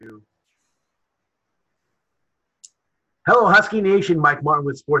Hello, Husky Nation. Mike Martin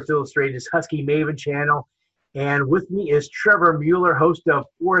with Sports Illustrated's Husky Maven channel. And with me is Trevor Mueller, host of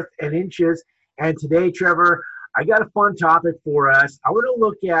Fourth and Inches. And today, Trevor, I got a fun topic for us. I want to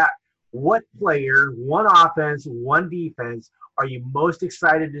look at what player, one offense, one defense, are you most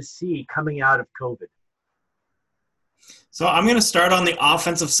excited to see coming out of COVID? So I'm going to start on the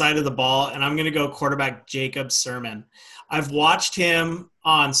offensive side of the ball, and I'm going to go quarterback Jacob Sermon. I've watched him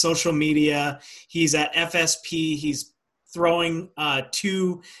on social media. He's at FSP. He's throwing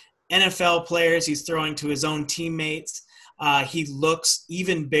to NFL players. He's throwing to his own teammates. He looks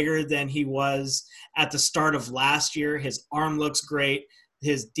even bigger than he was at the start of last year. His arm looks great.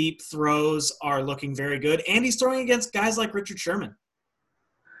 His deep throws are looking very good, and he's throwing against guys like Richard Sherman.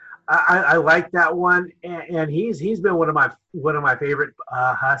 I like that one, and he's been one of my favorite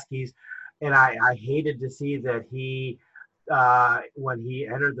Huskies, and I hated to see that he when he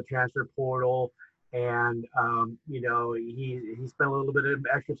entered the transfer portal, and he spent a little bit of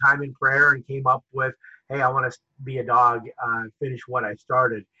extra time in prayer and came up with, hey, I want to be a dog, finish what I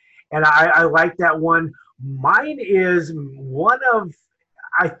started, and I like that one. Mine is one of,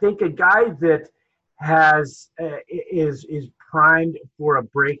 I think, a guy that is primed for a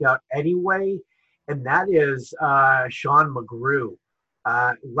breakout anyway, and that is Sean McGrew.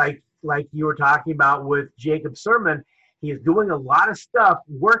 Like you were talking about with Jacob Sermon, he is doing a lot of stuff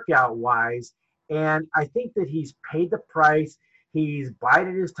workout wise, and I think that he's paid the price. He's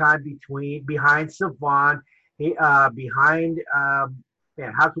bided his time behind Savon, behind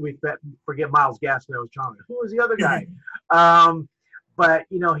man. How could we forget Miles Gaskin? Who was the other guy? But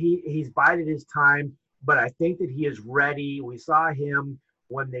he's bided his time. But I think that he is ready. We saw him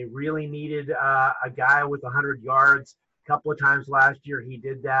when they really needed a guy with 100 yards a couple of times last year. He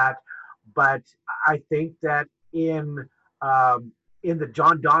did that. But I think that in the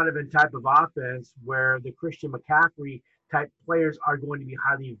John Donovan type of offense, where the Christian McCaffrey type players are going to be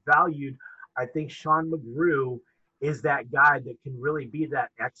highly valued, I think Sean McGrew is that guy that can really be that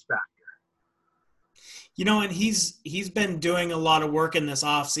X factor. And he's been doing a lot of work in this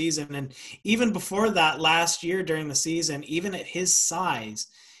off season, and even before that, last year during the season, even at his size,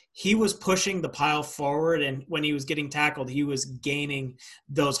 he was pushing the pile forward, and when he was getting tackled, he was gaining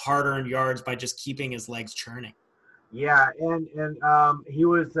those hard-earned yards by just keeping his legs churning. Yeah, and he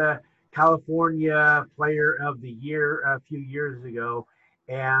was the California Player of the Year a few years ago,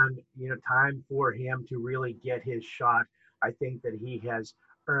 and time for him to really get his shot. I think that he has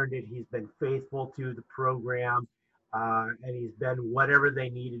earned it. He's been faithful to the program, and he's been whatever they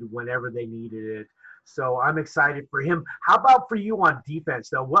needed whenever they needed it. So I'm excited for him. How about for you on defense,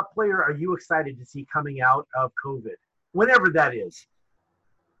 though? What player are you excited to see coming out of COVID, whenever that is?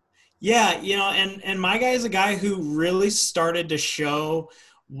 Yeah, and my guy is a guy who really started to show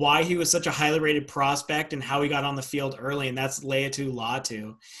why he was such a highly rated prospect and how he got on the field early, and that's Laiatu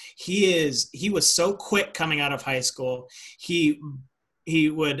Latu. He was so quick coming out of high school. He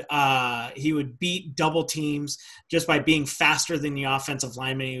would beat double teams just by being faster than the offensive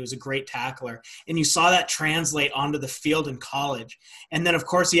lineman. He was a great tackler, and you saw that translate onto the field in college. And then, of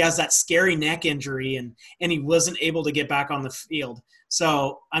course, he has that scary neck injury, and he wasn't able to get back on the field.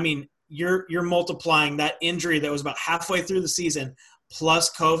 So, I mean, you're multiplying that injury that was about halfway through the season plus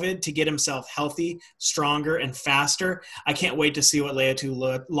COVID to get himself healthy, stronger, and faster. I can't wait to see what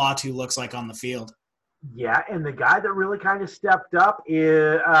Latu looks like on the field. Yeah, and the guy that really kind of stepped up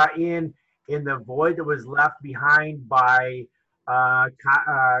in the void that was left behind by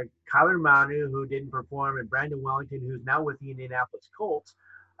Kyler Manu, who didn't perform, and Brandon Wellington, who's now with the Indianapolis Colts.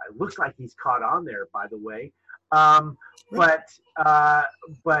 It looks like he's caught on there, by the way. Um, but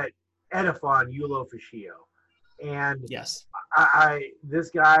but Edifon Ulofashio, and Yes. this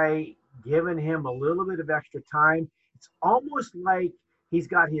guy, giving him a little bit of extra time, it's almost like he's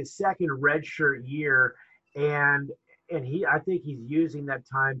got his second redshirt year, and I think he's using that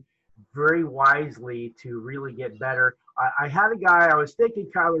time very wisely to really get better. I had a guy, I was thinking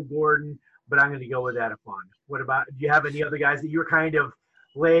Kyler Gordon, but I'm going to go with Edifon. What about, do you have any other guys that you're kind of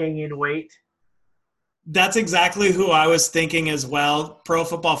laying in wait? That's exactly who I was thinking as well. Pro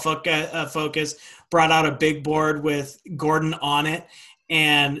Football Focus brought out a big board with Gordon on it,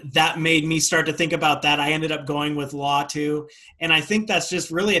 and that made me start to think about that. I ended up going with Law too, and I think that's just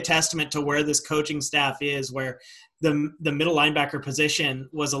really a testament to where this coaching staff is, where the middle linebacker position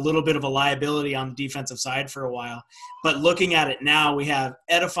was a little bit of a liability on the defensive side for a while. But looking at it now, we have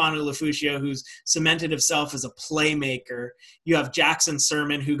Edifon Ulufusio, who's cemented himself as a playmaker. You have Jackson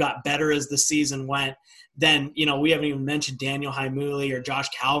Sermon, who got better as the season went. Then, we haven't even mentioned Daniel Haimuli or Josh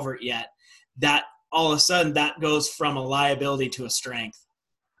Calvert yet. That all of a sudden, that goes from a liability to a strength.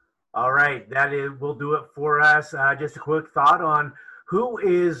 All right, will do it for us. Just a quick thought on who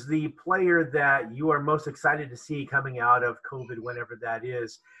is the player that you are most excited to see coming out of COVID, whenever that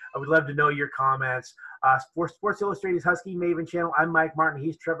is. I would love to know your comments. For Sports Illustrated's Husky Maven channel, I'm Mike Martin.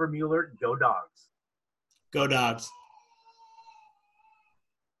 He's Trevor Mueller. Go Dogs. Go Dogs.